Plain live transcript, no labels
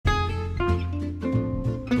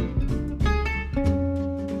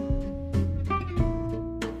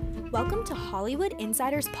Hollywood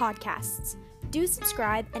Insiders podcasts. Do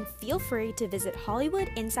subscribe and feel free to visit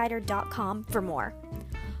HollywoodInsider.com for more.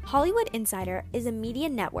 Hollywood Insider is a media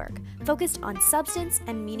network focused on substance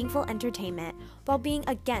and meaningful entertainment while being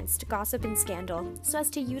against gossip and scandal so as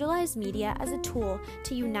to utilize media as a tool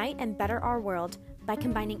to unite and better our world by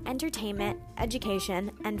combining entertainment,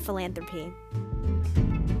 education, and philanthropy.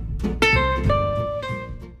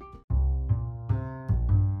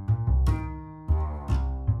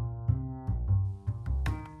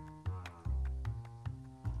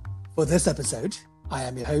 For this episode, I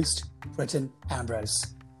am your host, Britton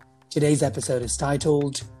Ambrose. Today's episode is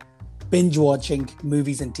titled Binge Watching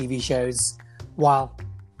Movies and TV Shows While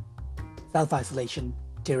Self-Isolation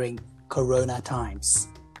During Corona Times.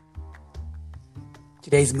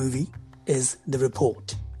 Today's movie is The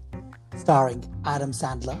Report, starring Adam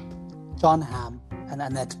Sandler, Jon Hamm, and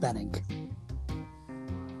Annette Bening.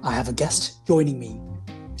 I have a guest joining me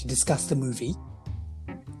to discuss the movie.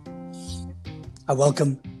 I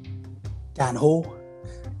welcome Dan Hall,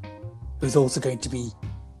 who's also going to be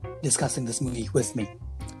discussing this movie with me.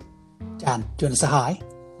 Dan, do you want to say hi?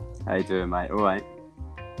 How you doing, mate? All right.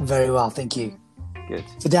 Very well, thank you. Good.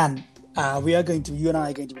 So Dan, you and I are going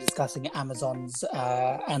to be discussing Amazon's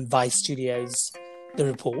and Vice Studios' The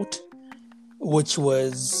Report, which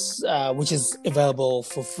is available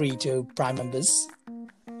for free to Prime members.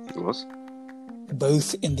 It was.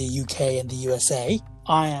 Both in the UK and the USA.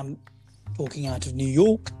 I am talking out of New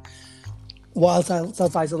York while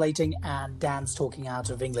self-isolating, and Dan's talking out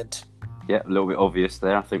of England. Yeah, a little bit obvious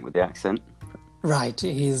there, I think, with the accent. Right,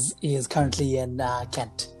 he is currently in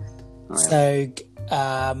Kent. Oh, yeah. So,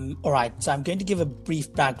 all right, so I'm going to give a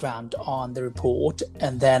brief background on The Report,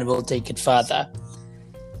 and then we'll take it further.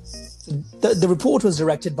 The Report was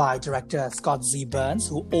directed by director Scott Z. Burns,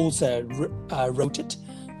 who also wrote it.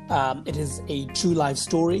 It is a true life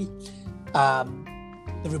story.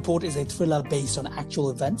 The Report is a thriller based on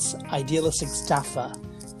actual events. Idealistic staffer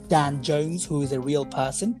Dan Jones, who is a real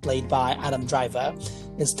person, played by Adam Driver,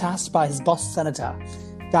 is tasked by his boss senator,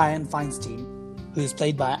 Dianne Feinstein, who is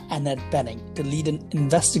played by Annette Bening, to lead an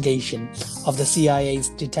investigation of the CIA's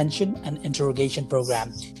detention and interrogation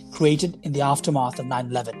program created in the aftermath of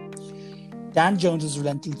 9/11. Dan Jones's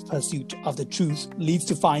relentless pursuit of the truth leads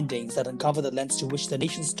to findings that uncover the lengths to which the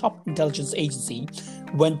nation's top intelligence agency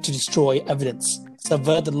went to destroy evidence,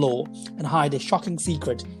 subvert the law, and hide a shocking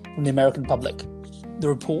secret from the American public. The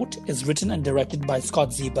Report is written and directed by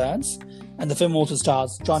Scott Z. Burns, and the film also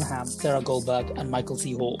stars Jon Hamm, Sarah Goldberg, and Michael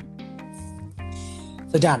C. Hall.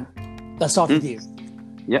 So Dan, let's start with you.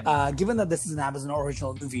 Yeah. Given that this is an Amazon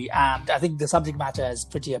original movie, and I think the subject matter is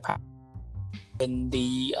pretty apparent in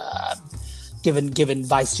the given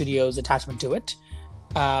Vice Studios' attachment to it.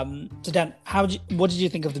 So Dan, what did you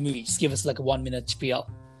think of the movie? Just give us like a 1-minute spiel.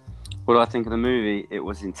 What do I think of the movie? It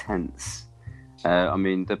was intense. I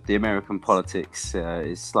mean, the American politics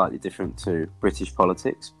is slightly different to British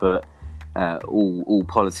politics, but all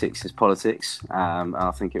politics is politics. And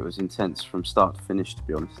I think it was intense from start to finish, to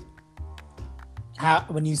be honest.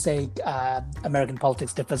 When you say American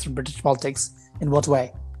politics differs from British politics, in what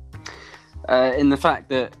way? In the fact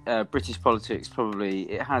that British politics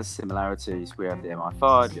it has similarities. We have the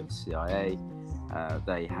MI5, we have the CIA,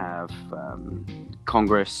 they have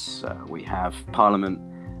Congress, we have Parliament,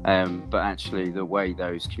 but actually the way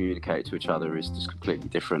those communicate to each other is just completely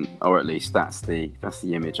different, or at least that's the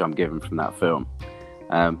image I'm given from that film.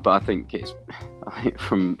 But I think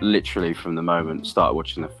from the moment I started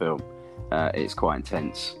watching the film, it's quite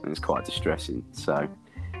intense and it's quite distressing. So.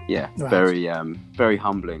 Yeah, right. Very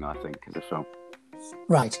humbling, I think, as a film.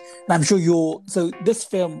 Right. And I'm sure this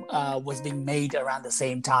film was being made around the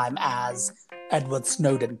same time as Edward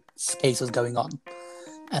Snowden's case was going on.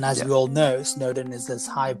 And as we all know, Snowden is this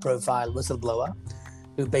high-profile whistleblower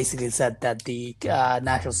who basically said that the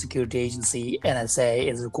National Security Agency, NSA,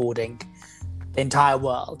 is recording the entire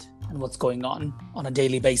world and what's going on a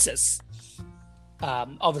daily basis.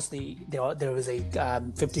 Obviously, there is a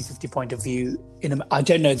 50-50 point of view. I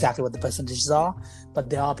don't know exactly what the percentages are, but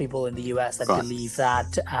there are people in the US that believe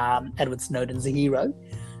that Edward Snowden's a hero,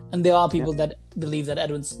 and there are people that believe that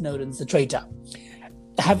Edward Snowden's a traitor.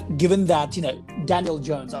 Given that, Daniel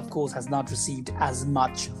Jones, of course, has not received as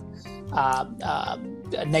much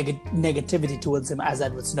negativity towards him as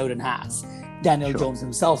Edward Snowden has. Daniel Jones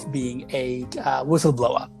himself being a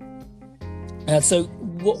whistleblower. So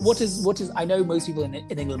what is? I know most people in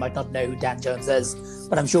England might not know who Dan Jones is,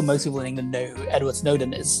 but I'm sure most people in England know who Edward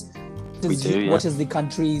Snowden is. We do, yeah. What is the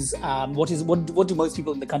country's? What do most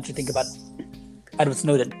people in the country think about Edward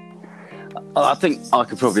Snowden? I think I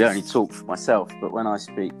could probably only talk for myself, but when I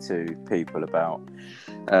speak to people about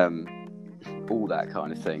all that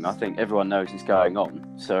kind of thing. I think everyone knows it's going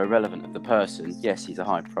on. So irrelevant of the person, yes, he's a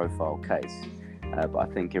high-profile case, but I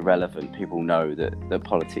think irrelevant, people know that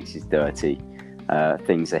politics is dirty.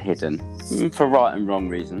 Things are hidden for right and wrong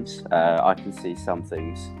reasons. I can see some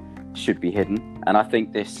things should be hidden, and I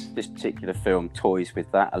think this particular film toys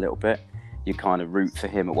with that a little bit. You kind of root for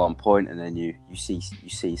him at one point, and then you see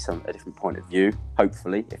a different point of view,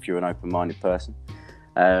 hopefully, if you're an open-minded person.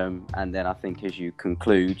 And then I think as you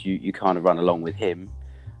conclude, you kind of run along with him.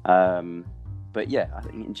 But yeah, I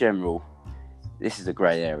think in general, this is a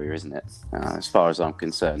grey area, isn't it? As far as I'm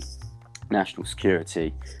concerned, national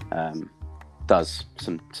security does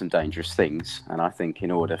some dangerous things, and I think in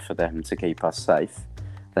order for them to keep us safe,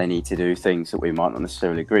 they need to do things that we might not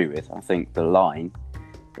necessarily agree with. I think the line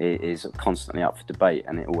is constantly up for debate,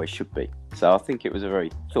 and it always should be. So I think it was a very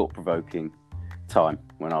thought-provoking time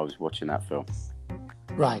when I was watching that film.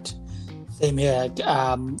 Right. Same here.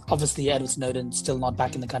 Obviously, Edward Snowden's still not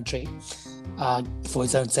back in the country for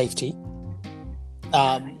his own safety.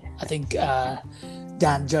 I think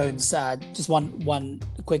Dan Jones, just one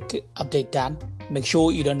quick update, Dan. Make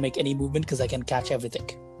sure you don't make any movement because I can catch everything.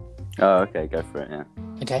 Oh, okay, go for it, yeah.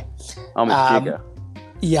 Okay. I'm a jigger.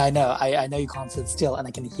 Yeah, I know. I know you can't sit still, and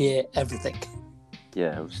I can hear everything.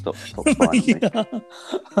 Yeah, stop smiling at me.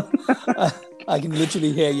 I can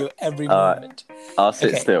literally hear you every movement. I'll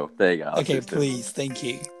sit still. There you go. Okay, please. Thank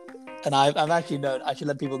you. And I've actually known, I should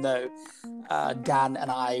let people know, Dan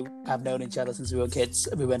and I have known each other since we were kids.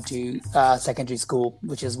 We went to secondary school,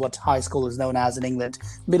 which is what high school is known as in England.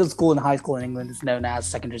 Middle school and high school in England is known as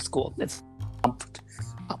secondary school. It's up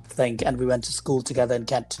thing. And we went to school together in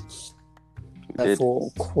Kent for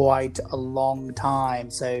quite a long time.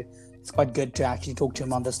 So it's quite good to actually talk to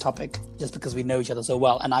him on this topic, just because we know each other so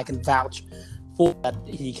well. And I can vouch for that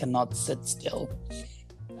he cannot sit still.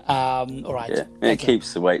 All right. Yeah, it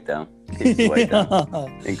keeps the weight down.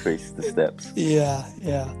 Increase the steps. Yeah.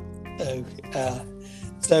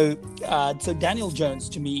 So Daniel Jones,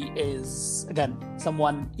 to me, is, again,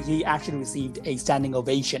 someone, he actually received a standing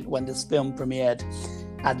ovation when this film premiered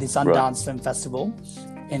at the Sundance Film Festival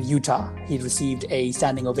in Utah. He received a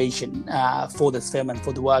standing ovation for this film and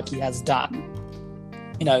for the work he has done.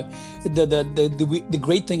 You know, the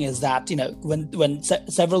great thing is that, you know, when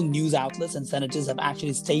several news outlets and senators have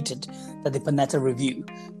actually stated that the Panetta Review,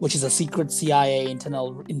 which is a secret CIA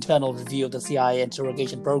internal review of the CIA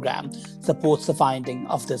interrogation program, supports the finding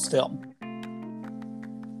of this film.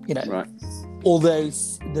 You know, although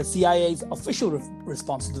the CIA's official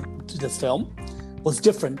response to this film was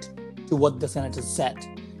different to what the senators said,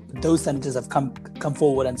 those senators have come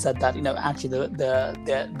forward and said that, you know, actually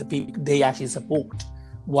the people, they actually support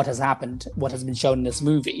what has happened, what has been shown in this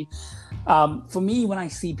movie. For me, when I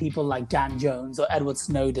see people like Dan Jones or Edward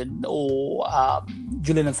Snowden or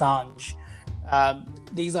Julian Assange,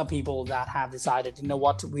 these are people that have decided, you know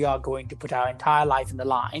what, we are going to put our entire life in the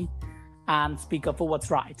line and speak up for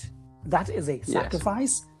what's right. That is a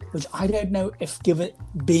sacrifice, which I don't know if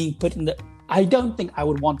being put in I don't think I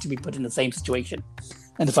would want to be put in the same situation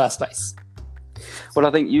in the first place. Well,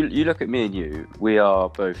 I think you look at me and you, we are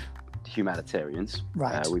both humanitarians.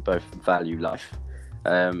 Right. We both value life.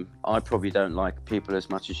 I probably don't like people as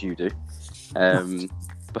much as you do.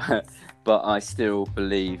 But I still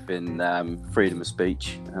believe in freedom of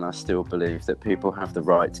speech, and I still believe that people have the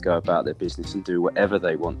right to go about their business and do whatever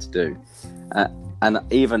they want to do. And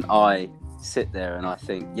even I sit there and I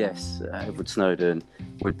think, yes, Edward Snowden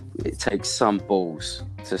it takes some balls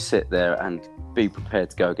to sit there and be prepared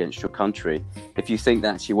to go against your country if you think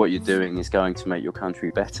that actually what you're doing is going to make your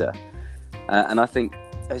country better. And I think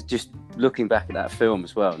just looking back at that film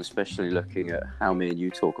as well, and especially looking at how me and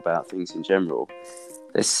you talk about things in general,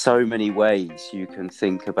 there's so many ways you can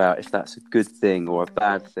think about if that's a good thing or a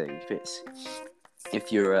bad thing.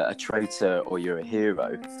 If you're a traitor or you're a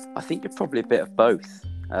hero, I think you're probably a bit of both.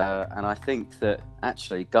 And I think that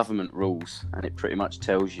actually government rules, and it pretty much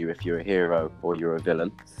tells you if you're a hero or you're a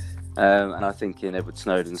villain. And I think in Edward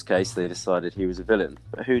Snowden's case, they decided he was a villain.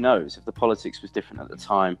 But who knows? If the politics was different at the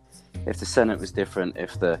time, if the Senate was different,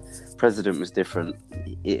 if the president was different,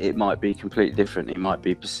 it might be completely different. It might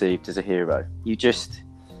be perceived as a hero. You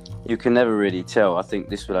can never really tell. I think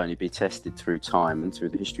this will only be tested through time and through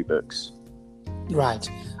the history books. Right.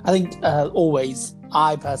 I think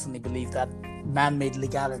I personally believe that man-made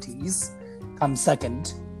legalities come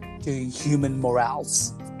second to human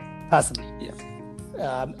morals, personally. Yeah.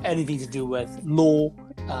 Anything to do with law,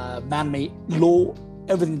 man-made law,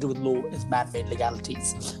 everything to do with law is man-made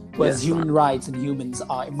legalities. Whereas human rights and humans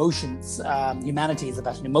are emotions. Humanity is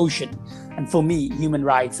about an emotion. And for me, human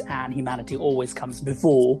rights and humanity always comes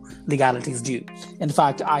before legalities do. In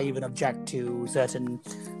fact, I even object to certain...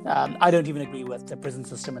 I don't even agree with the prison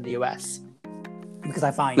system in the US. Because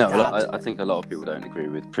I find I think a lot of people don't agree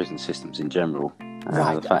with prison systems in general.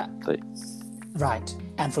 Right. The fact that... Right.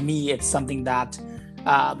 And for me, it's something that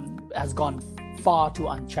has gone far too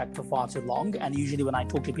unchecked for far too long. And usually when I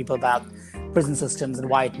talk to people about prison systems and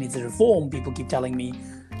why it needs a reform, people keep telling me,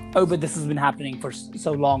 oh, but this has been happening for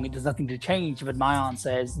so long, there's nothing to change. But my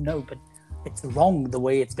answer is no, but it's wrong the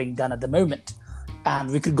way it's being done at the moment. And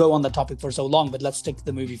we could go on the topic for so long, but let's stick to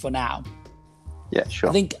the movie for now. Yeah, sure.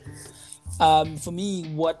 I think for me,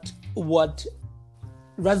 what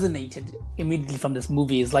resonated immediately from this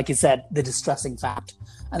movie is, like you said, the distressing fact.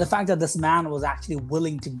 And the fact that this man was actually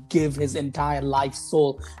willing to give his entire life,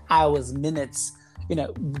 soul, hours, minutes,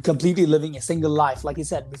 completely living a single life. Like you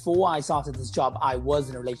said, before I started this job, I was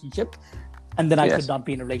in a relationship, and then I could not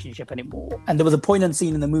be in a relationship anymore. And there was a poignant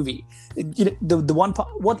scene in the movie. The one part.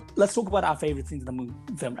 Let's talk about our favorite scenes in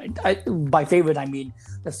the film, right? By favorite, I mean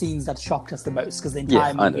the scenes that shocked us the most, because the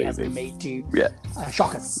entire movie has been made to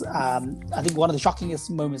shock us. I think one of the shockingest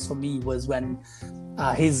moments for me was when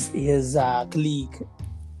his colleague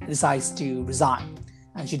decides to resign.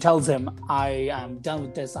 And she tells him, I am done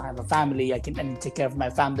with this. I have a family. I need to take care of my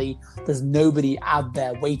family. There's nobody out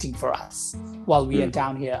there waiting for us while we are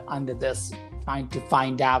down here under this, trying to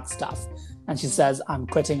find out stuff. And she says, I'm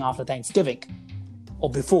quitting after Thanksgiving or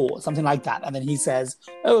before, something like that. And then he says,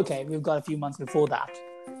 oh, okay, we've got a few months before that.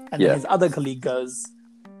 And then his other colleague goes,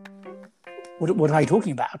 what are you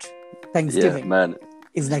talking about? Thanksgiving. Yeah, man.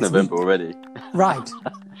 Is next November week. Already. Right.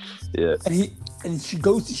 Yeah. And she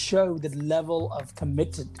goes to show the level of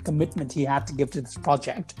commitment he had to give to this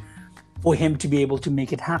project for him to be able to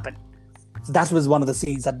make it happen. So that was one of the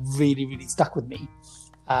scenes that really, really stuck with me.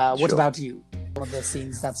 What about you? One of the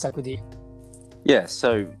scenes that stuck with you? Yeah,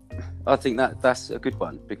 so I think that's a good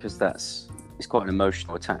one, because it's quite an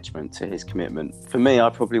emotional attachment to his commitment. For me, I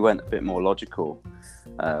probably went a bit more logical,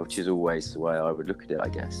 which is always the way I would look at it, I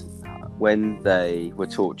guess. When they were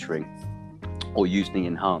torturing, or using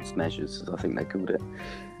enhanced measures, as I think they called it,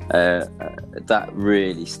 that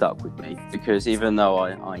really stuck with me, because even though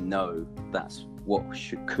I know that's what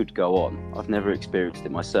could go on, I've never experienced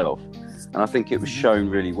it myself, and I think it was shown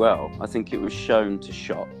really well. I think it was shown to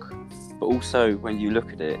shock, but also when you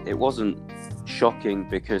look at it, it wasn't shocking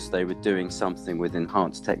because they were doing something with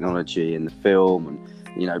enhanced technology in the film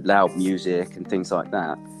and loud music and things like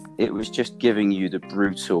that. It was just giving you the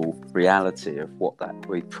brutal reality of what that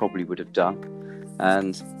we probably would have done.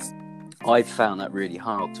 And I found that really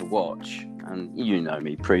hard to watch. And you know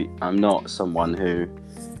me, Preet, I'm not someone who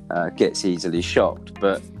gets easily shocked,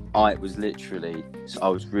 but I was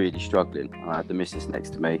really struggling. I had the missus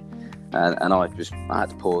next to me, and I had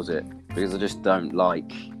to pause it, because I just don't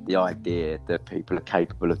like the idea that people are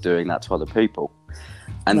capable of doing that to other people.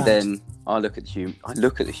 And then I look at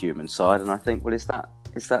the human side, and I think, well, is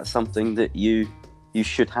that something that you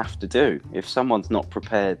should have to do? If someone's not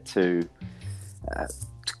prepared to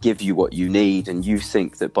give you what you need, and you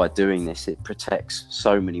think that by doing this it protects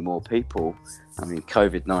so many more people. I mean,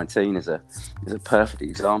 COVID-19 is a perfect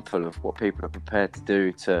example of what people are prepared to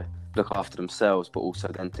do to look after themselves, but also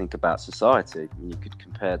then think about society. And you could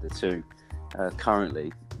compare the two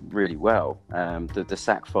currently really well. The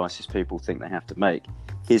sacrifices people think they have to make,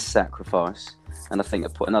 his sacrifice. And I think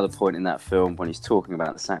another point in that film, when he's talking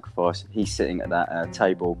about the sacrifice, he's sitting at that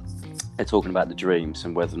table, they're talking about the dreams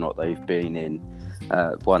and whether or not they've been in.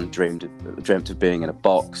 One dreamt of being in a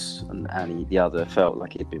box, and the other felt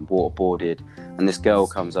like he'd been waterboarded. And this girl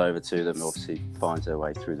comes over to them, obviously finds her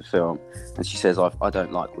way through the film, and she says, I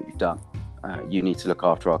don't like what you've done. You need to look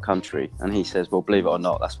after our country. And he says, well, believe it or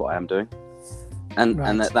not, that's what I am doing. And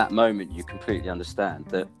at that moment, you completely understand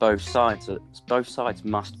that both sides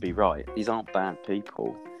must be right. These aren't bad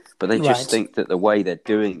people, but they just think that the way they're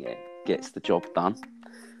doing it gets the job done.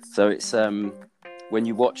 So it's when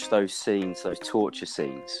you watch those scenes, those torture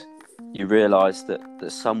scenes, you realise that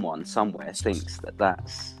someone somewhere thinks that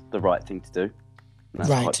that's the right thing to do. And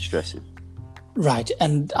that's quite distressing. Right,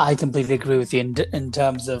 and I completely agree with you in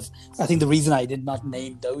terms of, I think the reason I did not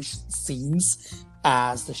name those scenes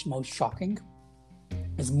as the most shocking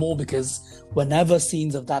is more because whenever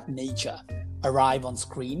scenes of that nature arrive on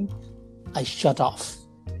screen, I shut off.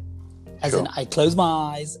 As in, I close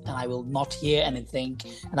my eyes and I will not hear anything,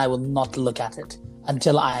 and I will not look at it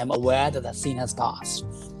until I am aware that scene has passed.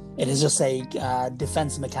 It is just a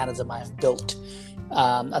defense mechanism I have built.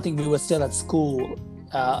 I think we were still at school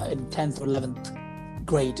in 10th or 11th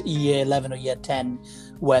grade, year 11 or year 10,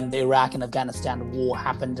 when the Iraq and Afghanistan war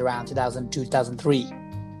happened around 2002, 2003.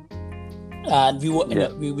 And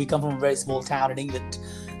we come from a very small town in England,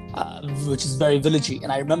 which is very villagey.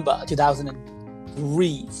 And I remember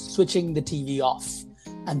 2003 switching the TV off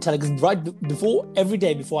and telling, because every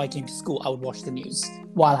day before I came to school, I would watch the news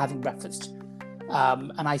while having breakfast.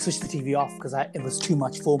 And I switched the TV off because it was too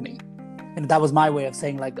much for me. And that was my way of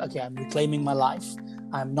saying, like, okay, I'm reclaiming my life.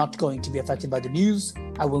 I'm not going to be affected by the news.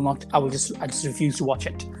 I just refuse to watch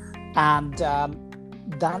it. And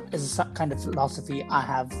that is a kind of philosophy I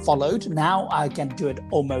have followed. Now I can do it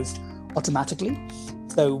almost automatically.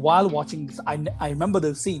 So while watching this, I remember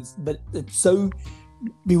those scenes, but it's so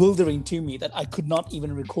bewildering to me that I could not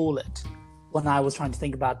even recall it when I was trying to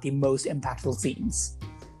think about the most impactful scenes.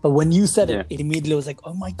 But when you said it immediately was like,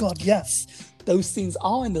 oh my God, yes, those scenes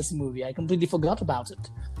are in this movie. I completely forgot about it.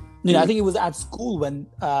 I think it was at school when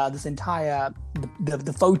this entire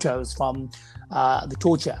the photos from the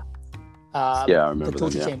torture. I remember the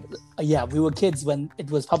torture them, chamber. We were kids when it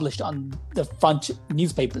was published on the front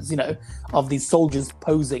newspapers. Of these soldiers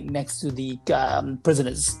posing next to the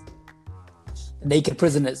prisoners, naked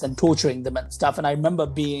prisoners, and torturing them and stuff. And I remember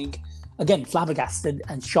being again flabbergasted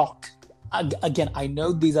and shocked. Again, I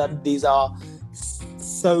know these are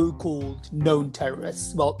so-called known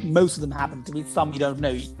terrorists. Well, most of them happen to be. Some you don't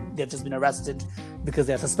know. They've just been arrested because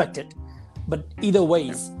they're suspected. But either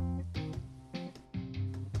ways,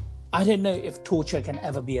 I don't know if torture can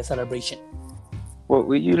ever be a celebration.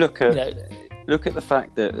 Well, you look at the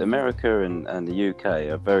fact that America and the UK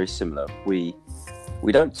are very similar.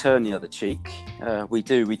 We don't turn the other cheek. We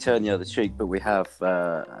turn the other cheek, but we have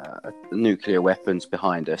nuclear weapons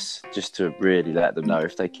behind us just to really let them know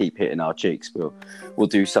if they keep hitting our cheeks, we'll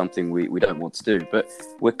do something we don't want to do. But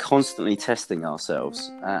we're constantly testing ourselves.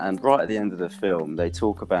 And right at the end of the film, they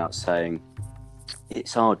talk about saying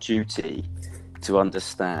it's our duty to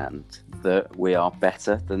understand that we are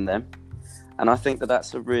better than them. And I think that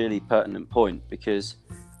that's a really pertinent point, because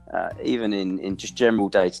even in just general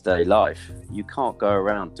day-to-day life, you can't go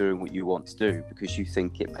around doing what you want to do because you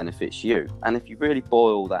think it benefits you. And if you really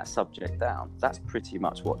boil that subject down, that's pretty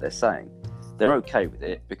much what they're saying. They're okay with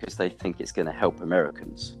it because they think it's going to help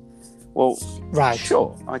Americans. Well,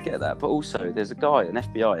 sure, I get that. But also, there's a guy, an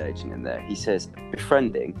FBI agent in there, he says,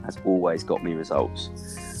 befriending has always got me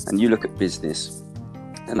results. And you look at business,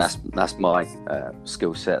 and that's my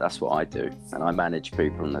skill set, that's what I do. And I manage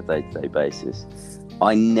people on a day-to-day basis.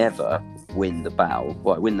 I never win the battle.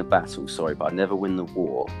 Well, I win the battle, but I never win the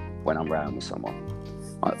war when I'm around with someone.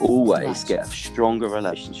 I always get a stronger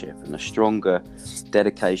relationship and a stronger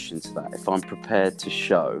dedication to that if I'm prepared to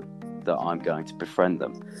show that I'm going to befriend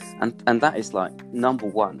them. And that is like number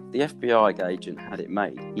one. The FBI agent had it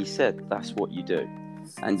made. He said that's what you do.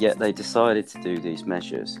 And yet they decided to do these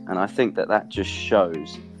measures. And I think that just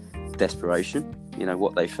shows desperation,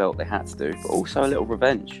 what they felt they had to do, but also a little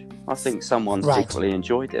revenge. I think someone secretly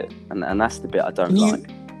enjoyed it, and that's the bit I don't like.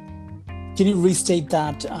 Can you restate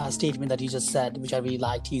that statement that you just said, which I really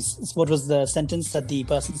liked? What was the sentence that the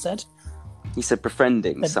person said? He said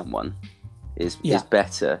befriending someone is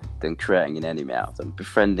better than creating an enemy out of them.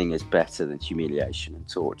 Befriending is better than humiliation and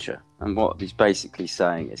torture. And what he's basically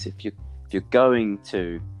saying is if you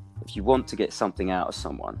want to get something out of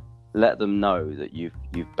someone, let them know that you've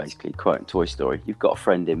basically, quoting Toy Story, you've got a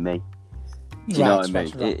friend in me. Do you know what I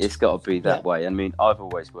mean? It's got to be that way. I mean, I've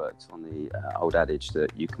always worked on the old adage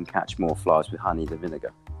that you can catch more flies with honey than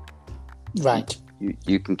vinegar. Right.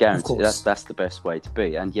 You can guarantee that's the best way to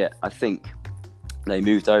be. And yet, I think they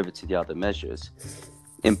moved over to the other measures,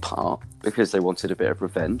 in part because they wanted a bit of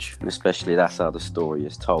revenge, and especially that's how the story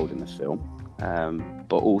is told in the film.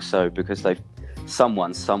 But also because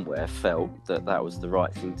someone somewhere felt that was the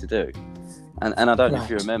right thing to do. And I don't know if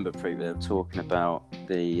you remember, Preet, they were talking about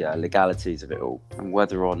the legalities of it all and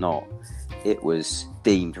whether or not it was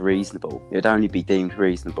deemed reasonable. It would only be deemed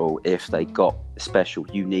reasonable if they got special,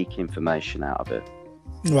 unique information out of it.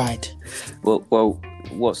 Right. Well,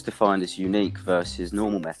 what's defined as unique versus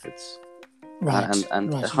normal methods? Right.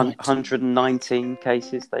 And 119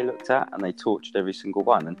 cases they looked at, and they tortured every single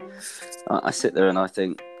one. And I sit there and I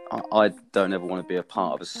think, I don't ever want to be a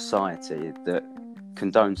part of a society that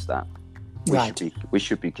condones that. We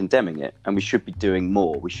should be condemning it, and we should be doing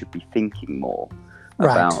more. We should be thinking more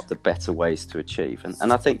about the better ways to achieve.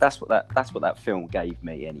 And I think that's what that film gave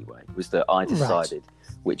me anyway, was that I decided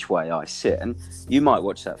which way I sit. And you might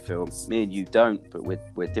watch that film, me and you don't, but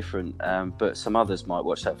we're different. But some others might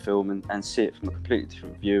watch that film and see it from a completely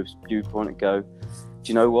different viewpoint and go, do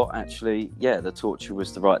you know what? Actually, the torture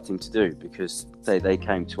was the right thing to do because they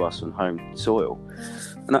came to us on home soil,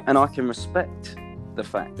 and I can respect the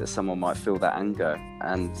fact that someone might feel that anger,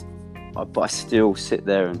 but I still sit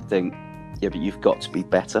there and think, yeah, but you've got to be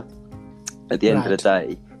better. At the end of the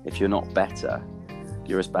day, if you're not better,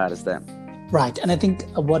 you're as bad as them. Right. And I think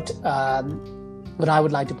what I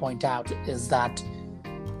would like to point out is that,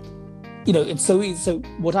 it's so easy. So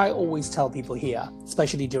what I always tell people here,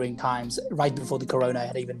 especially during times right before the corona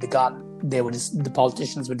had even begun, the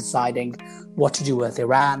politicians were deciding what to do with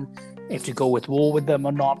Iran, if to go with war with them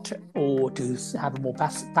or not, or to have a more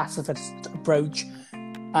pacifist approach.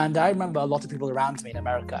 And I remember a lot of people around me in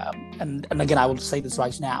America, and again, I will say this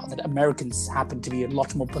right now, that Americans happen to be a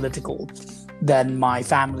lot more political than my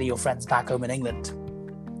family or friends back home in England.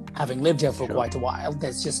 Having lived here for quite a while,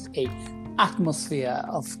 there's just a atmosphere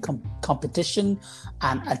of competition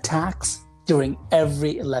and attacks during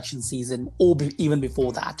every election season, or even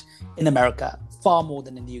before that in America, far more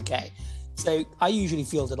than in the UK. So I usually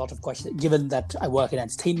field a lot of questions, given that I work in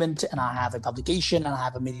entertainment and I have a publication and I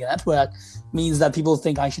have a media network, means that people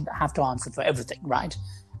think I should have to answer for everything, right?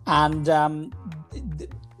 And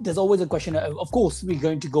there's always a question of course, we're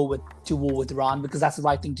going to go to war with Iran because that's the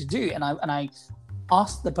right thing to do. And I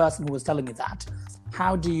asked the person who was telling me that,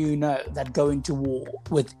 how do you know that going to war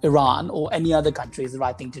with Iran or any other country is the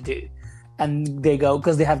right thing to do? And they go,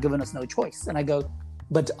 because they have given us no choice. And I go,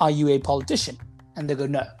 but are you a politician? And they go,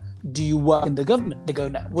 no. Do you work in the government? They go,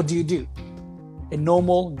 no. What do you do? A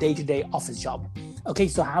normal day-to-day office job. Okay,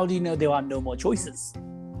 so how do you know there are no more choices?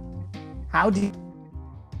 What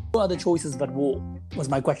other choices but war, was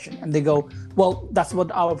my question. And they go, well, that's what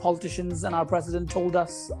our politicians and our president told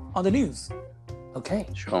us on the news. Okay.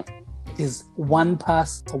 Sure. It is one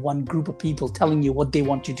person or one group of people telling you what they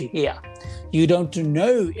want you to hear. You don't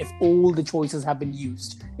know if all the choices have been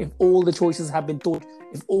used, if all the choices have been thought,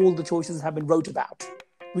 if all the choices have been wrote about.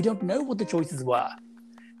 We don't know what the choices were.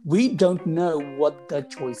 We don't know what the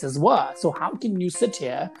choices were. So how can you sit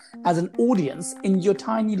here as an audience in your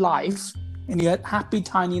tiny life, in your happy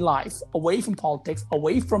tiny life, away from politics,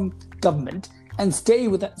 away from government, and say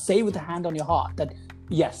with a hand on your heart that,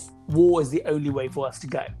 yes, war is the only way for us to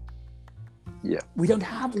go? Yeah. We don't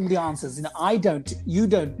have all the answers. I don't, you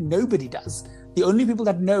don't, nobody does. The only people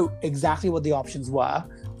that know exactly what the options were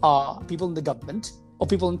are people in the government or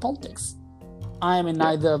people in politics. I am in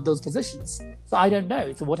neither of those positions. So I don't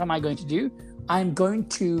know. So what am I going to do? I'm going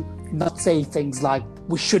to not say things like,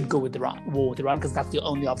 we should go with war with Iran, because that's the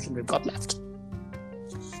only option we've got left.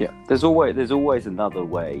 Yeah, there's always another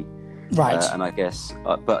way. Right. And I guess,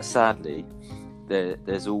 but sadly,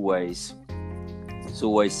 there's always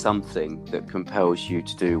something that compels you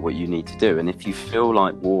to do what you need to do. And if you feel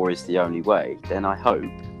like war is the only way, then I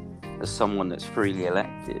hope, as someone that's freely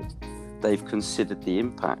elected, they've considered the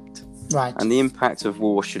impact. Right. And the impact of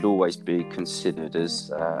war should always be considered as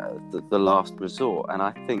the last resort. And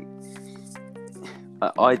I think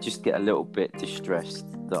I just get a little bit distressed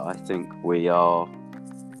that I think we are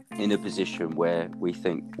in a position where we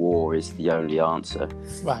think war is the only answer.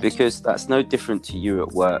 Right. Because that's no different to you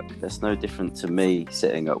at work. That's no different to me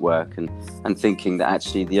sitting at work and thinking that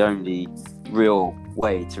actually the only real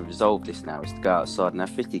way to resolve this now is to go outside and have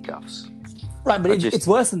fisticuffs. Right, but it's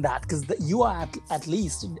worse than that, because you are at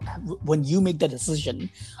least, when you make the decision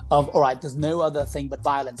of, all right, there's no other thing but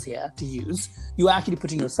violence here to use, you're actually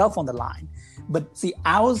putting yourself on the line. But see,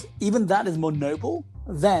 ours, even that is more noble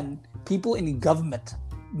than people in government,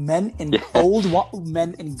 old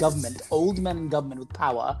men in government with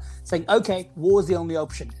power, saying, okay, war is the only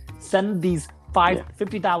option. Send these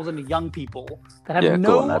 50,000 young people that have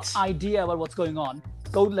no idea about what's going on.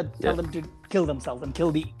 Tell them to kill themselves and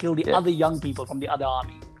kill the other young people from the other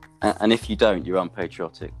army. And if you don't, you're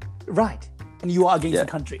unpatriotic. Right. And you are against the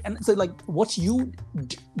country. And so, like, what you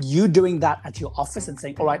doing that at your office and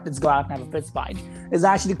saying, all right, let's go out and have a fist fight, is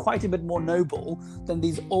actually quite a bit more noble than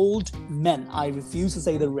these old men. I refuse to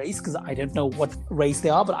say the race because I don't know what race they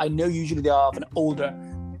are, but I know usually they are of an older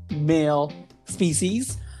male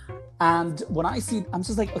species. And when I see, I'm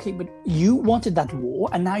just like, okay, but you wanted that war,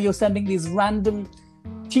 and now you're sending these random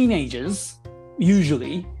teenagers,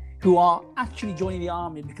 usually, who are actually joining the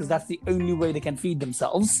army because that's the only way they can feed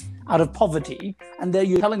themselves out of poverty. And there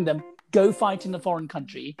you're telling them, go fight in a foreign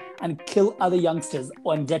country and kill other youngsters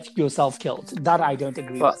and get yourself killed. That I don't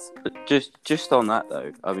agree with. But just on that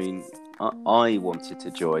though, I mean, I wanted to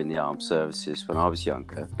join the armed services when I was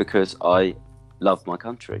younger because I love my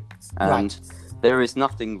country. And there is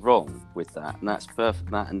nothing wrong with that. And that's perfect.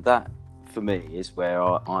 And that for me is where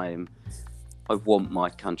I want my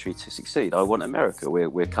country to succeed. I want America.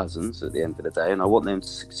 We're cousins at the end of the day, and I want them to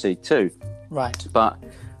succeed too. Right. But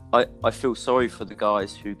I feel sorry for the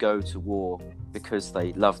guys who go to war because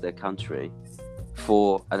they love their country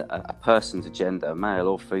for a person's agenda, male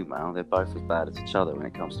or female, they're both as bad as each other when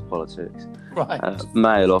it comes to politics. Right.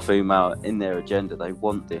 Male or female, in their agenda, they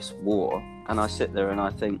want this war. And I sit there and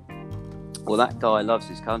I think, well, that guy loves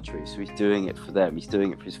his country, so he's doing it for them. He's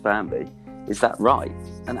doing it for his family. Is that right?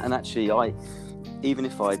 And actually, even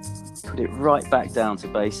if I put it right back down to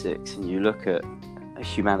basics and you look at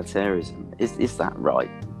humanitarianism, is that right?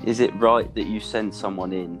 Is it right that you send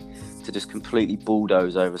someone in to just completely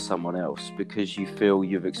bulldoze over someone else because you feel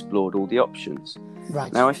you've explored all the options?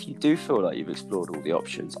 Right. Now, if you do feel like you've explored all the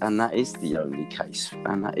options and that is the only case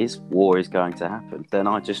and that is war is going to happen, then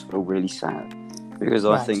I just feel really sad, because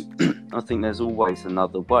I think there's always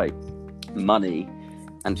another way. Money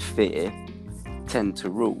and fear tend to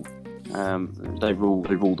rule. They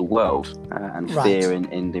rule the world, and fear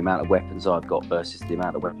in the amount of weapons I've got versus the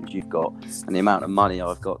amount of weapons you've got, and the amount of money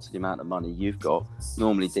I've got to the amount of money you've got,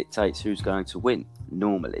 normally dictates who's going to win.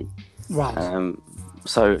 Normally, right.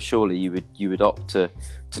 So surely you would opt to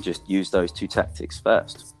just use those two tactics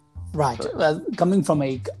first. Right. Well, coming from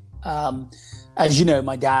as you know,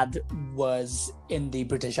 my dad was in the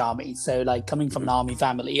British Army, so like coming from an army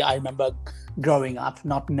family, I remember growing up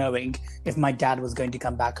not knowing if my dad was going to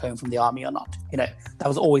come back home from the army or not. That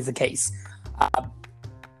was always the case.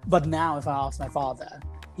 But now if I ask my father,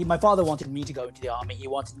 my father wanted me to go into the army. He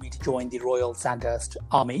wanted me to join the Royal Sandhurst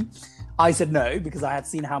Army. I said no, because I had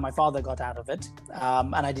seen how my father got out of it,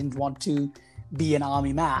 and I didn't want to be an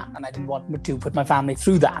army man, and I didn't want to put my family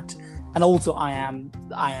through that. And also I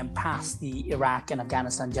am past the Iraq and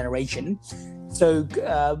Afghanistan generation. So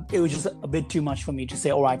it was just a bit too much for me to say,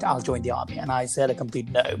 all right, I'll join the army. And I said a complete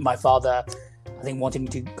no. My father, I think, wanted me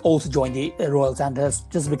to also join the Royal Sandhurst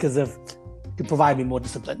just because to provide me more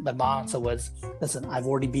discipline. But my answer was, listen, I've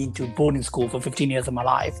already been to boarding school for 15 years of my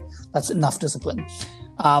life. That's enough discipline.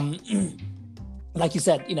 Like you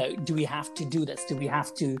said, do we have to do this? Do we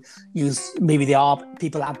have to use, maybe there are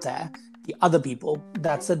people out there, the other people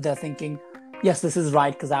that sit there thinking, yes, this is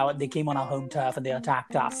right because they came on our home turf and they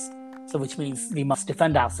attacked us. So which means we must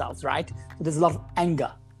defend ourselves, right? So there's a lot of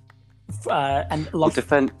anger and a lot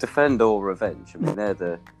of defend or revenge. I mean,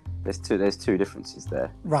 there's two differences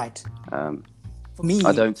there. Right. For me,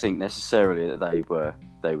 I don't think necessarily that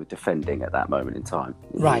they were defending at that moment in time.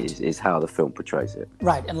 Right. Is how the film portrays it.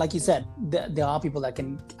 Right. And like you said, there are people that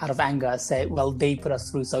can, out of anger, say, well, they put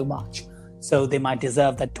us through so much, so they might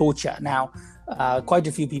deserve that torture. Now, quite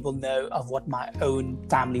a few people know of what my own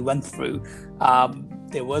family went through.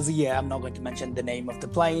 There was a year, I'm not going to mention the name of the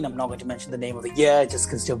plane, I'm not going to mention the name of the year, just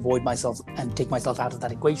because to avoid myself and take myself out of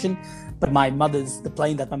that equation. But the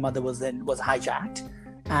plane that my mother was in was hijacked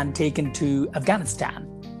and taken to Afghanistan.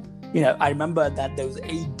 I remember that there was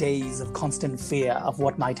 8 days of constant fear of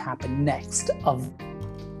what might happen next, of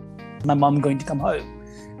my mom going to come home.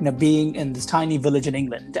 Being in this tiny village in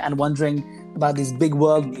England and wondering about these big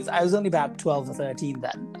world news. I was only about 12 or 13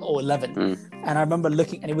 then, or 11. And I remember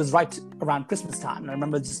looking, and it was right around Christmas time. And I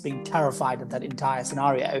remember just being terrified of that entire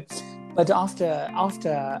scenario. But after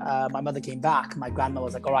my mother came back, my grandma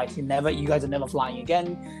was like, all right, you guys are never flying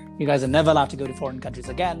again. You guys are never allowed to go to foreign countries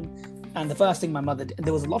again. And the first thing my mother did,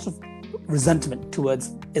 there was a lot of resentment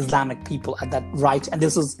towards Islamic people at that right. And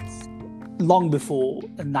this was long before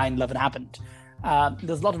 9/11 happened.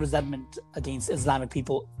 There's a lot of resentment against Islamic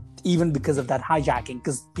people, even because of that hijacking,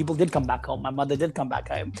 because people did come back home. My mother did come back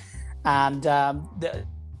home. And the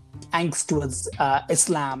angst towards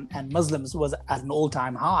Islam and Muslims was at an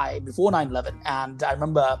all-time high before 9/11. And I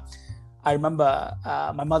remember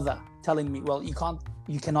my mother telling me, well,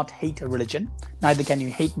 you cannot hate a religion, neither can you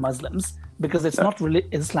hate Muslims, because it's not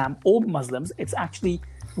Islam or Muslims, it's actually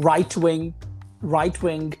right-wing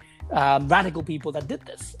radical people that did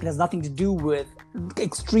this. It has nothing to do with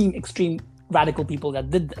extreme radical people that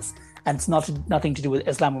did this, and it's nothing to do with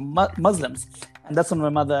Islam or Muslims. And that's when my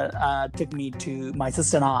mother took me to my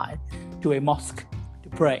sister and I to a mosque to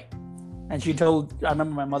pray. And I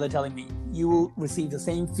remember my mother telling me, you will receive the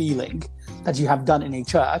same feeling that you have done in a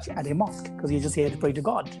church at a mosque, because you're just here to pray to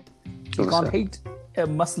God. You can't hate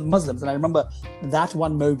Muslims. And I remember that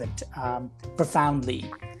one moment profoundly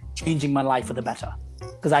changing my life for the better,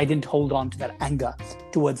 because I didn't hold on to that anger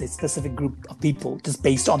towards a specific group of people just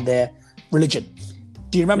based on their religion.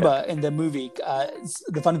 Do you remember in the movie,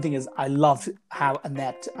 the funny thing is, I loved how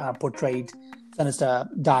Annette portrayed Senator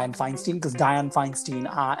Dianne Feinstein, because Dianne Feinstein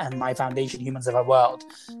and my foundation, Humans of Our World,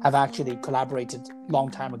 have actually collaborated a long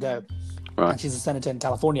time ago. Right. And she's a senator in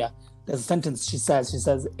California. There's a sentence she says,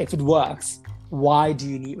 if it works, why do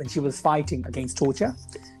you need, when she was fighting against torture,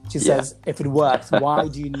 she says, if it works, why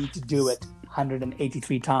do you need to do it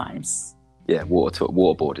 183 times? Yeah,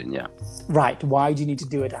 waterboarding, yeah. Right. Why do you need to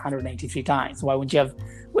do it 183 times? Why wouldn't you have,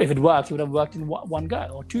 if it worked, it would have worked in one go,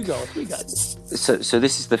 or two go, or three goes? So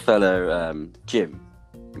this is the fellow Jim,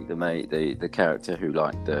 the character who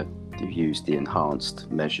used the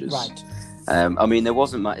enhanced measures. Right. I mean, there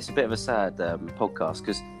wasn't much. It's a bit of a sad podcast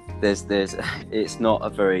because there's it's not a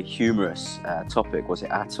very humorous topic, was it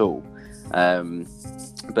at all?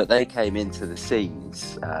 But they came into the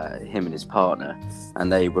scenes, him and his partner,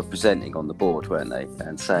 and they were presenting on the board, weren't they,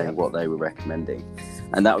 and saying what they were recommending.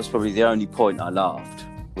 And that was probably the only point I laughed,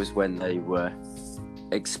 was when they were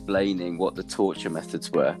explaining what the torture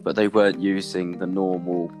methods were, but they weren't using the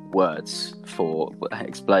normal words for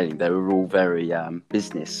explaining. They were all very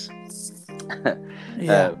business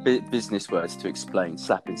business words to explain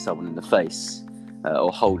slapping someone in the face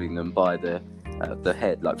or holding them by the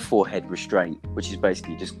head, like forehead restraint, which is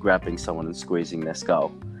basically just grabbing someone and squeezing their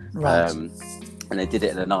skull. Right. And they did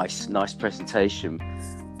it in a nice presentation,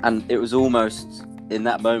 and it was almost, in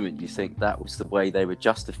that moment, you think that was the way they were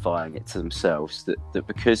justifying it to themselves, that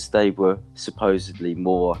because they were supposedly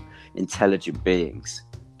more intelligent beings,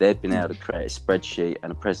 they'd been able to create a spreadsheet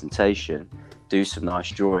and a presentation, do some nice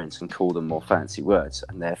drawings and call them more fancy words,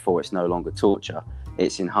 and therefore it's no longer torture,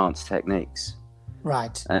 it's enhanced techniques.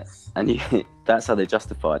 Right. And that's how they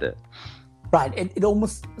justified it. Right. It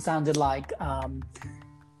almost sounded like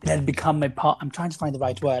it had become a part. I'm trying to find the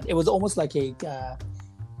right word. It was almost like a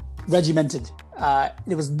regimented.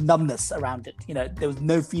 There was numbness around it. You know, there was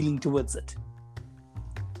no feeling towards it.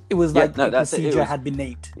 It was like the procedure had been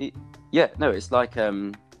named. It's like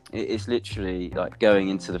it's literally like going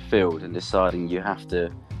into the field and deciding you have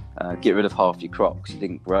to get rid of half your crop because it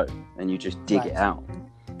didn't grow, and you just dig it out.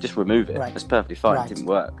 Just remove it. It's perfectly fine. It didn't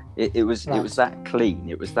work. It was that clean.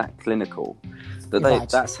 It was that clinical.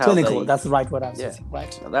 That's how clinical. That's the right word I was using.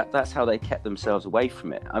 Right. That's how they kept themselves away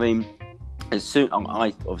from it. I mean, as soon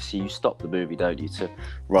obviously you stop the movie, don't you, to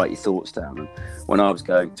write your thoughts down. And when I was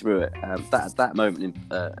going through it, that moment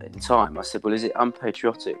in time, I said, well, is it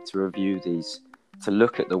unpatriotic to review these, to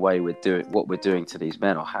look at the way what we're doing to these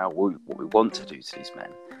men, or what we want to do to these men?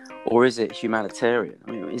 Or is it humanitarian?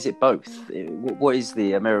 I mean, is it both? What is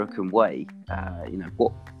the American way?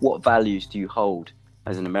 What values do you hold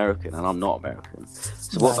as an American? And I'm not American.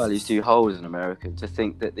 So what values do you hold as an American to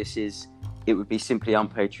think that it would be simply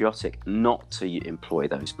unpatriotic not to employ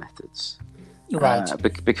those methods? Right.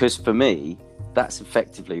 Because for me, that's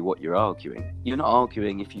effectively what you're arguing. You're not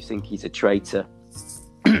arguing if you think he's a traitor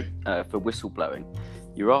for whistleblowing.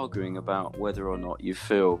 You're arguing about whether or not you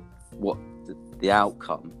feel what the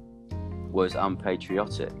outcome was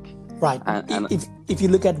unpatriotic. Right. And if you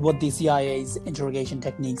look at what the CIA's interrogation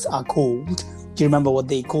techniques are called, do you remember what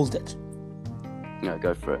they called it? No,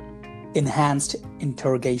 go for it. Enhanced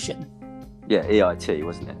interrogation. Yeah, EIT,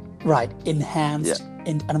 wasn't it? Right. Enhanced. Yeah.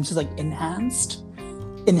 And I'm just like, enhanced?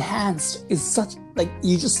 Enhanced is such, like,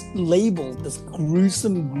 you just labeled this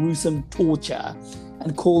gruesome torture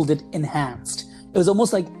and called it enhanced. It was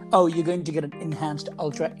almost like, oh, you're going to get an enhanced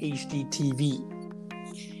Ultra HD TV.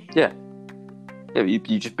 Yeah. Yeah, you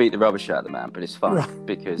just beat the rubbish out of the man, but it's fun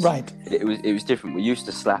because it was different. We used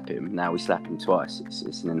to slap him, now we slap him twice.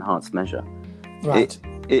 It's an enhanced measure. Right.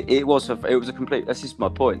 It was a complete. This is my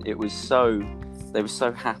point. They were so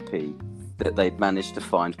happy that they'd managed to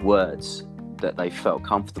find words that they felt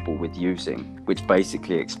comfortable with using, which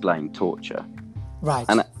basically explained torture. Right.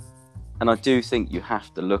 And I do think you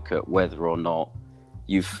have to look at whether or not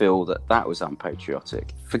you feel that was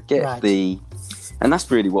unpatriotic. And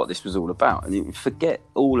that's really what this was all about. And you forget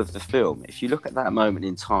all of the film. If you look at that moment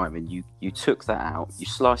in time and you took that out, you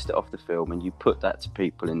sliced it off the film and you put that to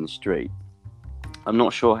people in the street, I'm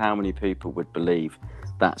not sure how many people would believe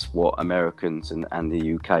that's what Americans and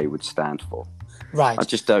the UK would stand for. Right.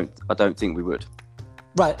 I don't think we would.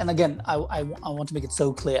 Right. And again, I want to make it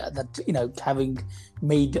so clear that, you know, having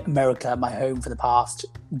made America my home for the past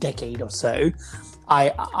decade or so,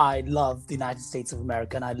 I love the United States of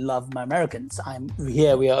America and I love my Americans. We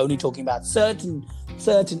are only talking about certain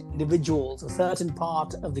individuals, a certain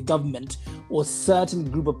part of the government or certain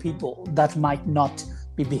group of people that might not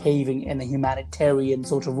be behaving in a humanitarian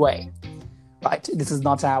sort of way. Right? This is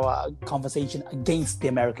not our conversation against the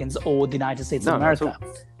Americans or the United States of America.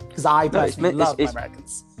 Because I personally love my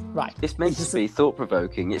Americans. Right. It's meant to be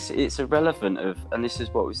thought-provoking. It's irrelevant and this is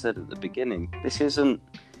what we said at the beginning. This isn't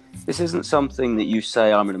something that you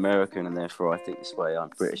say, I'm an American and therefore I think this way, I'm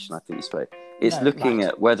British and I think this way. It's looking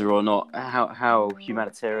at whether or not how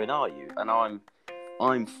humanitarian are you, and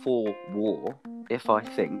I'm for war if I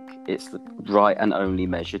think it's the right and only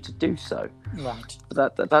measure to do so. Right.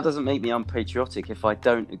 But that doesn't make me unpatriotic if I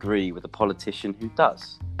don't agree with a politician who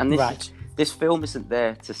does. And this film isn't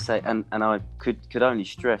there to say, and I could only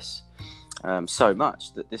stress so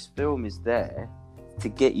much that this film is there to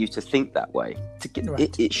get you to think that way. To get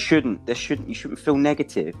Right. you shouldn't feel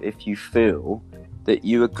negative if you feel that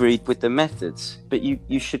you agreed with the methods, but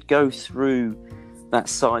you should go through that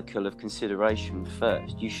cycle of consideration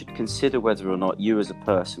first. You should consider whether or not you as a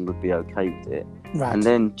person would be okay with it, Right. and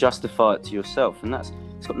then justify it to yourself. And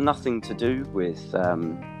it's got nothing to do with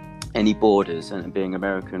any borders and being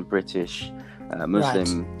American, British,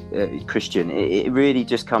 Muslim, Christian. It really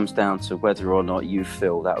just comes down to whether or not you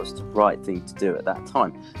feel that was the right thing to do at that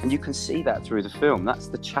time. And you can see that through the film. That's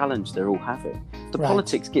the challenge they're all having. The Right.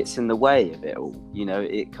 politics gets in the way of it all. You know,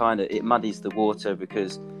 it muddies the water,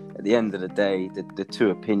 because at the end of the day, the two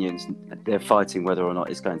opinions, they're fighting whether or not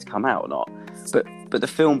it's going to come out or not. But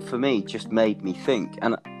the film for me just made me think,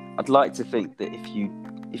 and I'd like to think that if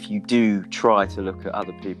you do try to look at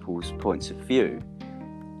other people's points of view,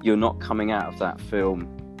 you're not coming out of that film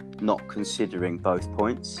not considering both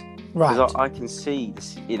points. Right. Because I can see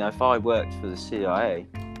this, you know, if I worked for the CIA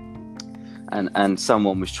and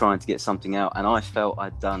someone was trying to get something out, and I felt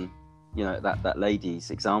I'd done, you know, that lady's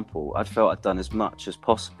example, I'd felt I'd done as much as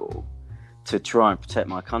possible to try and protect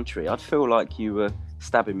my country, I'd feel like you were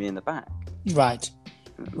stabbing me in the back. Right.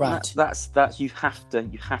 Right. That's you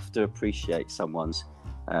have to appreciate someone's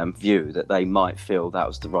view, that they might feel that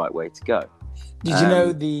was the right way to go. Did you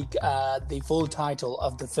know the full title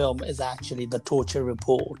of the film is actually The Torture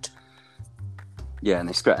Report? Yeah, and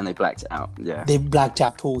they blacked it out. Yeah, They blacked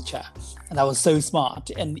out torture, and that was so smart.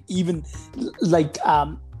 And even like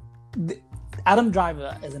Adam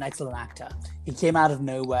Driver is an excellent actor. He came out of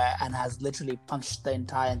nowhere and has literally punched the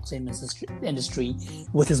entire entertainment industry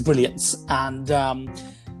with his brilliance. And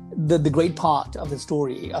the great part of the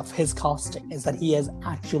story of his casting is that he is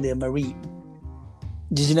actually a Marine.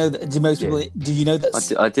 Did you know that? Do you know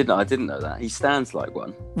that? I didn't know that. He stands like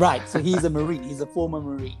one. Right. So he's a Marine. He's a former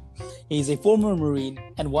Marine. He's a former Marine.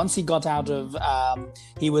 And once he got out of,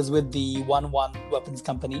 he was with the 1-1 Weapons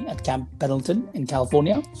Company at Camp Pendleton in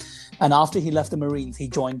California. And after he left the Marines, he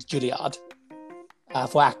joined Juilliard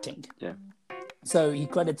for acting. Yeah. So he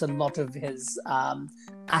credits a lot of his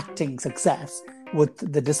acting success with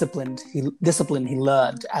the discipline he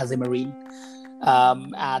learned as a Marine.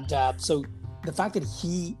 So the fact that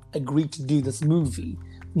he agreed to do this movie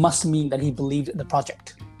must mean that he believed in the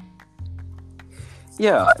project.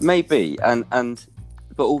 Yeah, maybe,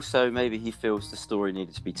 but also maybe he feels the story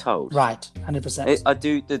needed to be told. Right, 100%. I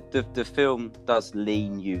do. The film does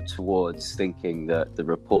lean you towards thinking that the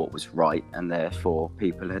report was right, and therefore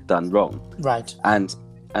people had done wrong. Right. And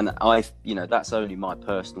I, you know, that's only my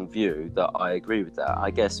personal view, that I agree with that.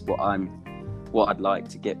 I guess what I'd like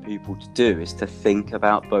to get people to do is to think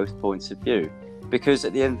about both points of view, because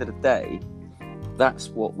at the end of the day, that's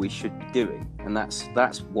what we should be doing, and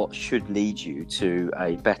that's what should lead you to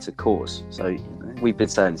a better cause. So we've been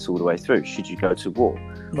saying this all the way through. Should you go to war?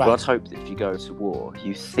 Right. Well, I'd hope that if you go to war,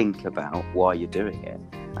 you think about why you're doing it,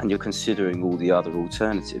 and you're considering all the other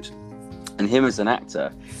alternatives. And him as an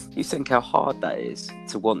actor, you think how hard that is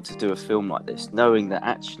to want to do a film like this, knowing that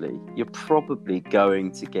actually you're probably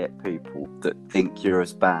going to get people that think you're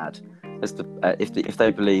as bad as if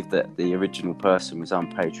they believe that the original person was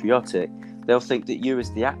unpatriotic, they'll think that you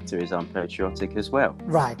as the actor is unpatriotic as well.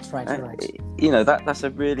 Right. You know, that's a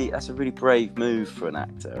really brave move for an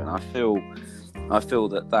actor, and I feel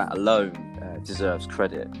that alone deserves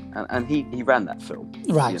credit, and he ran that film.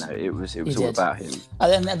 Right. You know, it was all did. about him.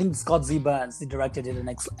 And I think Scott Z. Burns, the director, did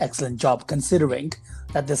an excellent job, considering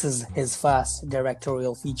that this is his first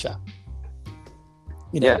directorial feature.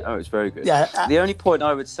 You know, Yeah, it's very good. Yeah, the only point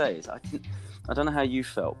I would say is I don't know how you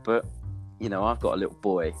felt, but you know, I've got a little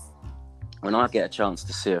boy. When I get a chance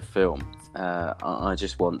to see a film, I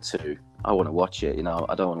just want to watch it. You know,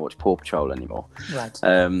 I don't want to watch Paw Patrol anymore. Right.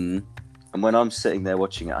 And when I'm sitting there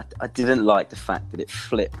watching it, I didn't like the fact that it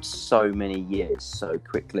flipped so many years so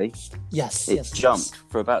quickly. Yes. It jumped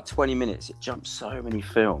for about 20 minutes. It jumped so many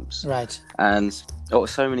films. Right. And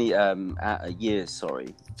so many years,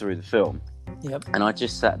 through the film. Yep. And I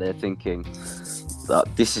just sat there thinking,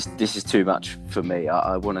 this is too much for me.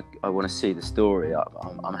 I want to see the story.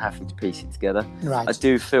 I'm having to piece it together. Right. I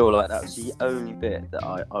do feel like that was the only bit that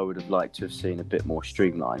I would have liked to have seen a bit more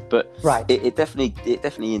streamlined. But Right. it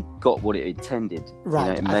definitely got what it intended.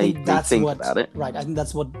 Right. You know, it I made think me that's think what, about it. Right. I think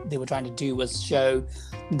that's what they were trying to do, was show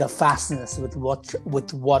the fastness with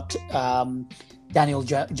what Daniel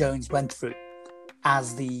Jones went through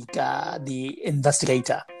as the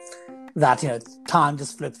investigator. That, you know, time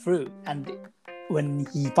just flipped through, and when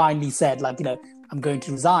he finally said, like, you know, I'm going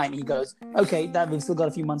to resign, he goes, okay, that we've still got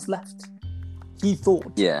a few months left. He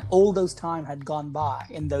thought Yeah. all those time had gone by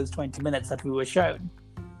in those 20 minutes that we were shown.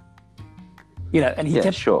 And he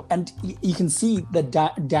kept, sure. and you can see that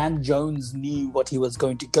Dan Jones knew what he was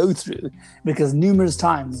going to go through, because numerous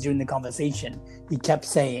times during the conversation, he kept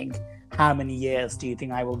saying, how many years do you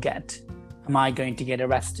think I will get? Am I going to get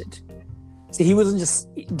arrested? See, he wasn't just,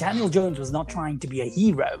 Daniel Jones was not trying to be a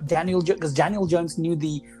hero. Because Daniel Jones knew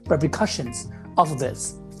the repercussions of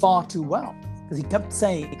this far too well. Because he kept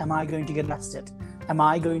saying, am I going to get arrested? How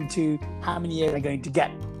many years am I going to get?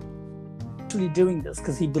 Actually doing this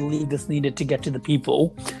because he believed this needed to get to the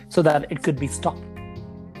people so that it could be stopped.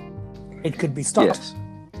 Yes.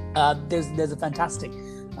 There's a fantastic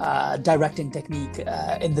directing technique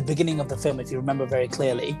in the beginning of the film, if you remember very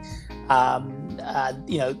clearly.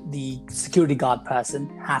 The security guard person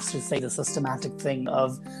has to say the systematic thing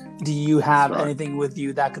of, do you have anything with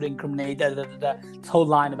you that could incriminate, this whole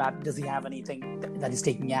line about, does he have anything that he's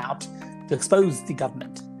taking out to expose the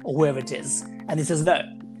government or whoever it is? And he says, no.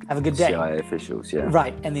 Have a good day. CIA officials, yeah.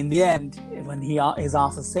 Right. And in the end, when he is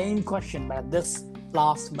asked the same question, but at this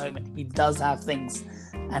last moment, he does have things,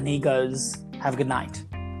 and he goes, have a good night.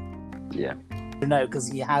 Yeah. Because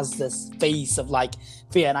he has this face of like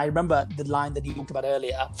fear. And I remember the line that he talked about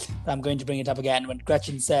earlier, but I'm going to bring it up again, when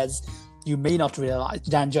Gretchen says, you may not realize,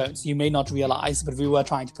 Dan Jones, you may not realize, but we were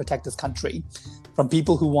trying to protect this country from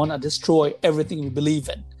people who want to destroy everything we believe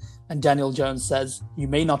in. And Daniel Jones says, you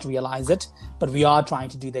may not realize it, but we are trying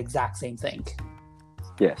to do the exact same thing.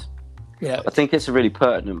 Yes. I think it's a really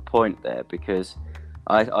pertinent point there, because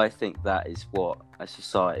I think that is what a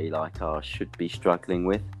society like ours should be struggling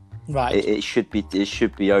with. Right. It should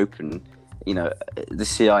be open. The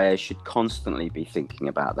CIA should constantly be thinking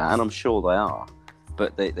about that, and I'm sure they are.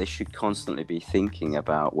 But they should constantly be thinking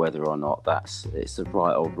about whether or not it's the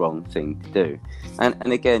right or wrong thing to do.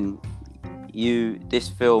 And again, this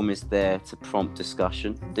film is there to prompt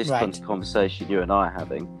discussion. This conversation you and I are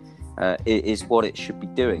having is what it should be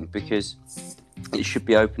doing, because it should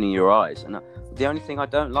be opening your eyes. And the only thing I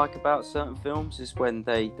don't like about certain films is when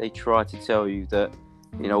they try to tell you that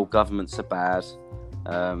all governments are bad,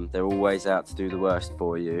 they're always out to do the worst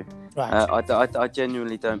for you. I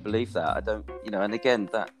genuinely don't believe that. I don't, and again,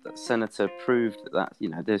 that senator proved that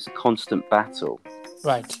there's a constant battle.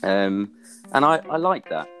 Right. And I like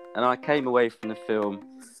that. And I came away from the film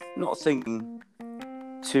not thinking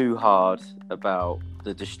too hard about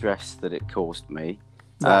the distress that it caused me,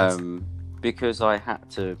 because I had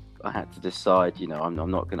to decide. I'm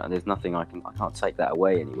not gonna. There's nothing I can't take that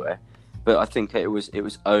away anywhere. But I think it was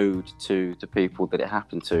owed to the people that it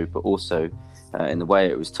happened to, but also in the way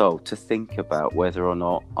it was told, to think about whether or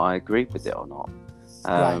not I agreed with it or not.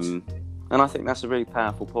 And I think that's a really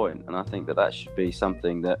powerful point, and I think that should be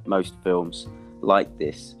something that most films like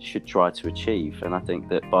this should try to achieve. And I think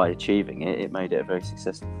that by achieving it, it made it a very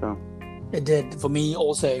successful film. It did for me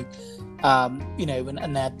also. When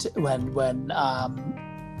Annette, when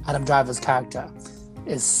Adam Driver's character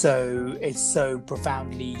is so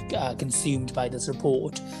profoundly consumed by this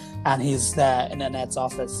report, and he's there in Annette's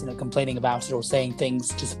office, complaining about it or saying things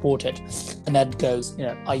to support it. Annette goes,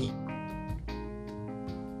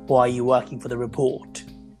 why are you working for the report?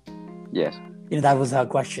 Yes. That was her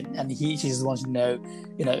question, and she just wanted to know,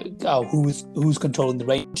 who's controlling the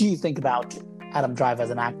race. What do you think about Adam Driver as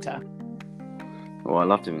an actor? Well, I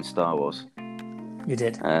loved him in Star Wars. You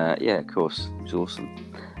did? Yeah, of course. He was awesome.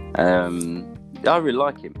 I really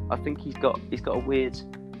like him. I think he's got a weird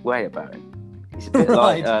way about him. He's a bit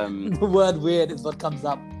like the word "weird" is what comes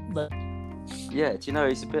up. But yeah, do you know,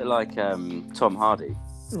 he's a bit like Tom Hardy.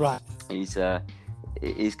 Right. He's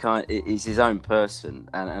his own person,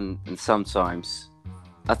 and sometimes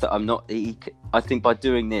I think by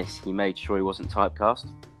doing this he made sure he wasn't typecast.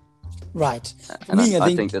 Right. And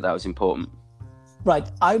I think that was important. Right.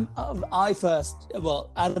 Adam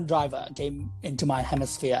Driver came into my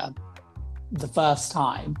hemisphere the first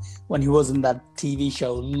time when he was in that TV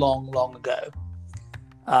show long ago.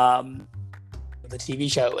 The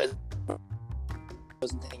TV show I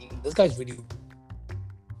wasn't thinking, this guy's really.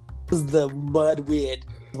 The word "weird"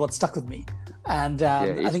 is what stuck with me, and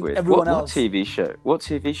I think weird. Everyone else. What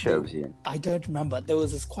TV show was he in? I don't remember. There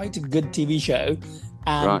was this quite a good TV show,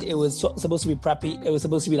 and it was supposed to be preppy. It was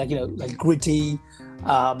supposed to be like gritty,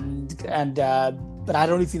 but I'd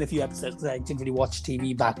only seen a few episodes because I didn't really watch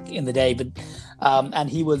TV back in the day. But and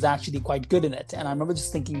he was actually quite good in it, and I remember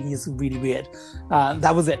just thinking he's really weird.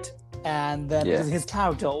 That was it, and then his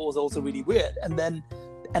character was also really weird, and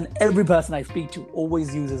every person I speak to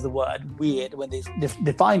always uses the word "weird" when they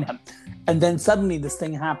define him. And then suddenly this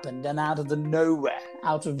thing happened, and out of nowhere,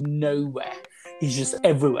 He's just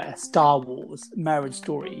everywhere. Star Wars, Marriage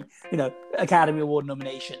Story, Academy Award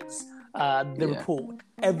nominations, The Report,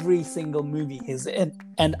 every single movie he's in.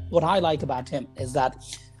 And what I like about him is that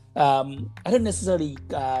I don't necessarily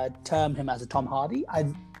term him as a Tom Hardy.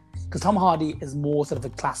 Because Tom Hardy is more sort of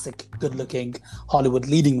a classic, good-looking Hollywood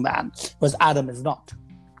leading man, whereas Adam is not.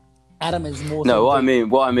 Adam is more. No, what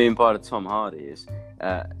I mean by the Tom Hardy is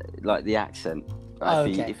like the accent.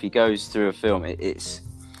 If he goes through a film, it's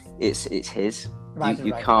his. Right,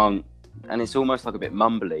 you can't, and it's almost like a bit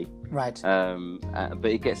mumbly. Right.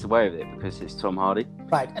 But he gets away with it because it's Tom Hardy.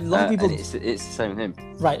 Right, and a lot of people. And it's the same with him.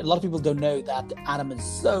 Right, a lot of people don't know that Adam is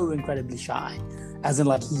so incredibly shy, as in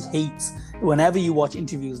like he hates. Whenever you watch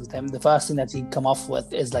interviews with him, the first thing that he come off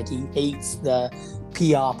with is like he hates the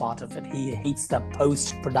PR part of it. He hates the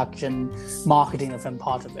post-production marketing of him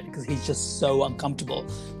part of it because he's just so uncomfortable.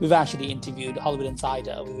 We've actually interviewed Hollywood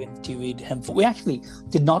Insider. We actually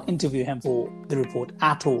did not interview him for The Report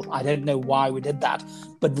at all. I don't know why we did that,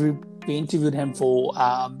 but we interviewed him for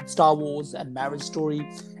Star Wars and Marriage Story.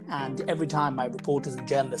 And every time my reporters and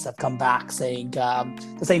journalists have come back saying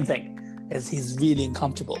the same thing. Is he's really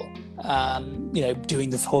uncomfortable, doing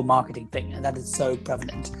this whole marketing thing, and that is so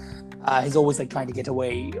prevalent. He's always like trying to get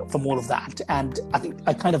away from all of that, and I think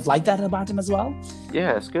I kind of like that about him as well.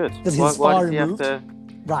 Yeah, it's good. Because he's far removed.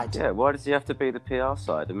 Right. Yeah, why does he have to be the PR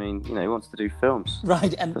side? I mean, he wants to do films.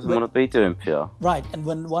 Right, and doesn't want to be doing PR. Right, and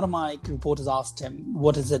when one of my reporters asked him,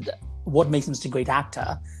 what makes him such a great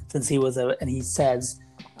actor, since he was and he says,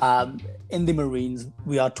 in the Marines,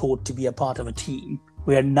 we are taught to be a part of a team.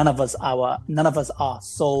 Where none of us are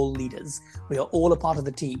sole leaders. We are all a part of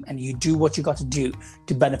the team, and you do what you got to do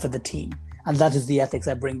to benefit the team. And that is the ethics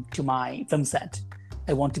I bring to my film set.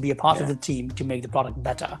 I want to be a part of the team to make the product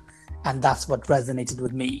better, and that's what resonated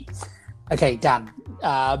with me. Okay, Dan,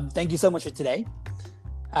 thank you so much for today.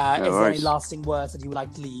 Is there any lasting words that you would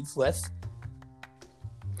like to leave with?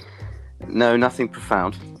 No, nothing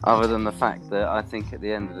profound, other than the fact that I think at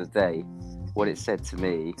the end of the day, what it said to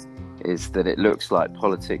me is that it looks like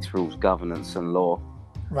politics rules governance and law.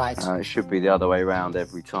 Right. It should be the other way around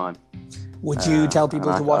every time. Would you tell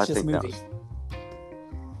people to watch this movie?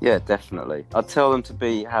 Yeah, definitely. I'd tell them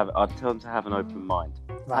to have an open mind.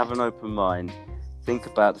 Right. Have an open mind, think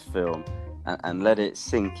about the film, and let it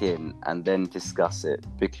sink in, and then discuss it.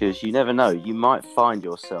 Because you never know, you might find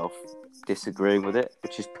yourself disagreeing with it,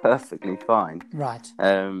 which is perfectly fine. Right.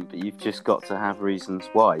 But you've just got to have reasons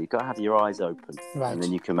why. You've got to have your eyes open. Right. And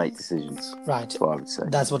then you can make decisions. Right. That's what I would say.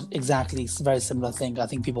 That's what exactly. It's a very similar thing. I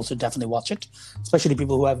think people should definitely watch it, especially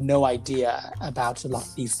people who have no idea about a lot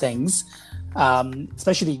of these things.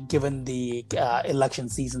 Especially given the election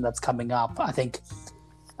season that's coming up. I think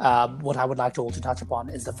what I would like to also touch upon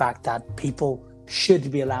is the fact that people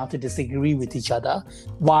should be allowed to disagree with each other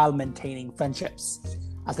while maintaining friendships.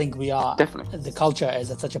 I think we are definitely. The culture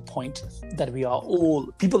is at such a point that we are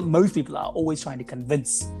most people are always trying to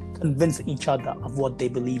convince each other of what they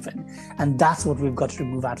believe in, and that's what we've got to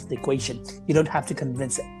remove out of the equation. You don't have to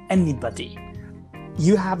convince anybody.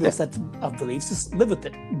 You have your set of beliefs, just live with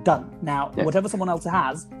it. Done. Now, whatever someone else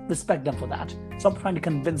has, respect them for that. Stop trying to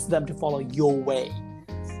convince them to follow your way,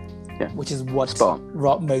 which is what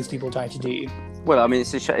most people try to do. Well, I mean,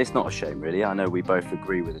 it's not a shame, really. I know we both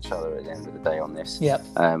agree with each other at the end of the day on this,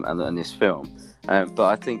 and this film. But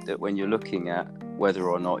I think that when you're looking at whether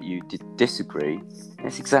or not you disagree,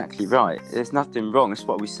 it's exactly right. There's nothing wrong. It's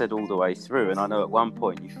what we said all the way through. And I know at one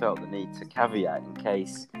point you felt the need to caveat in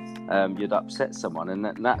case you'd upset someone, and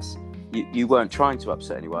that's you weren't trying to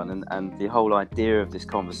upset anyone. And the whole idea of this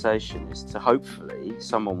conversation is to hopefully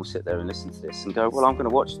someone will sit there and listen to this and go, well, I'm going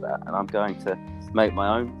to watch that, and I'm going to make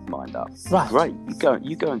my own mind up. Right. Great.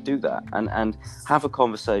 You go and do that, and have a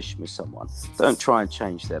conversation with someone. Don't try and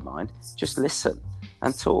change their mind. Just listen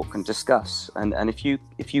and talk and discuss. And if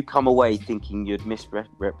you come away thinking you'd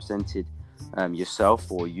misrepresented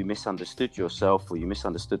yourself, or you misunderstood yourself, or you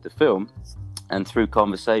misunderstood the film, and through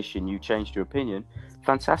conversation you changed your opinion,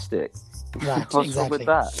 fantastic. Right. What's exactly. wrong with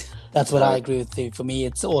that? That's what I agree with you. For me,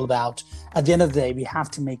 it's all about, at the end of the day, we have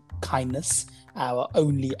to make kindness our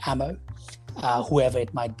only ammo, whoever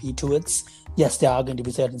it might be towards. Yes, there are going to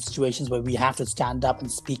be certain situations where we have to stand up and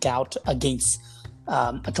speak out against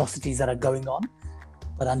atrocities that are going on.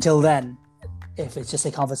 But until then, if it's just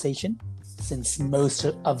a conversation, since most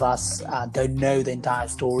of us don't know the entire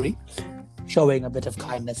story, showing a bit of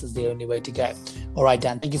kindness is the only way to go. All right,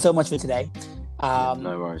 Dan, thank you so much for today.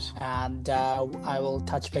 No worries. And I will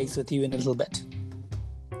touch base with you in a little bit.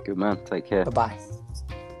 Good man. Take care. Bye-bye.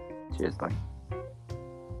 Cheers. Bye.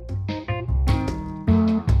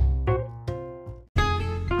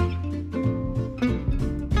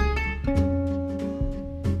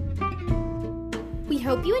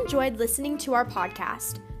 enjoyed listening to our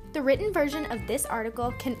podcast. The written version of this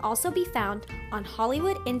article can also be found on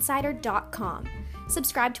HollywoodInsider.com.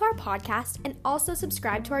 Subscribe to our podcast and also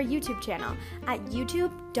subscribe to our YouTube channel at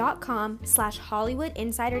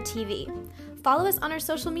youtube.com/HollywoodInsiderTV. Follow us on our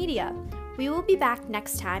social media. We will be back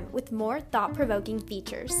next time with more thought-provoking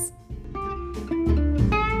features.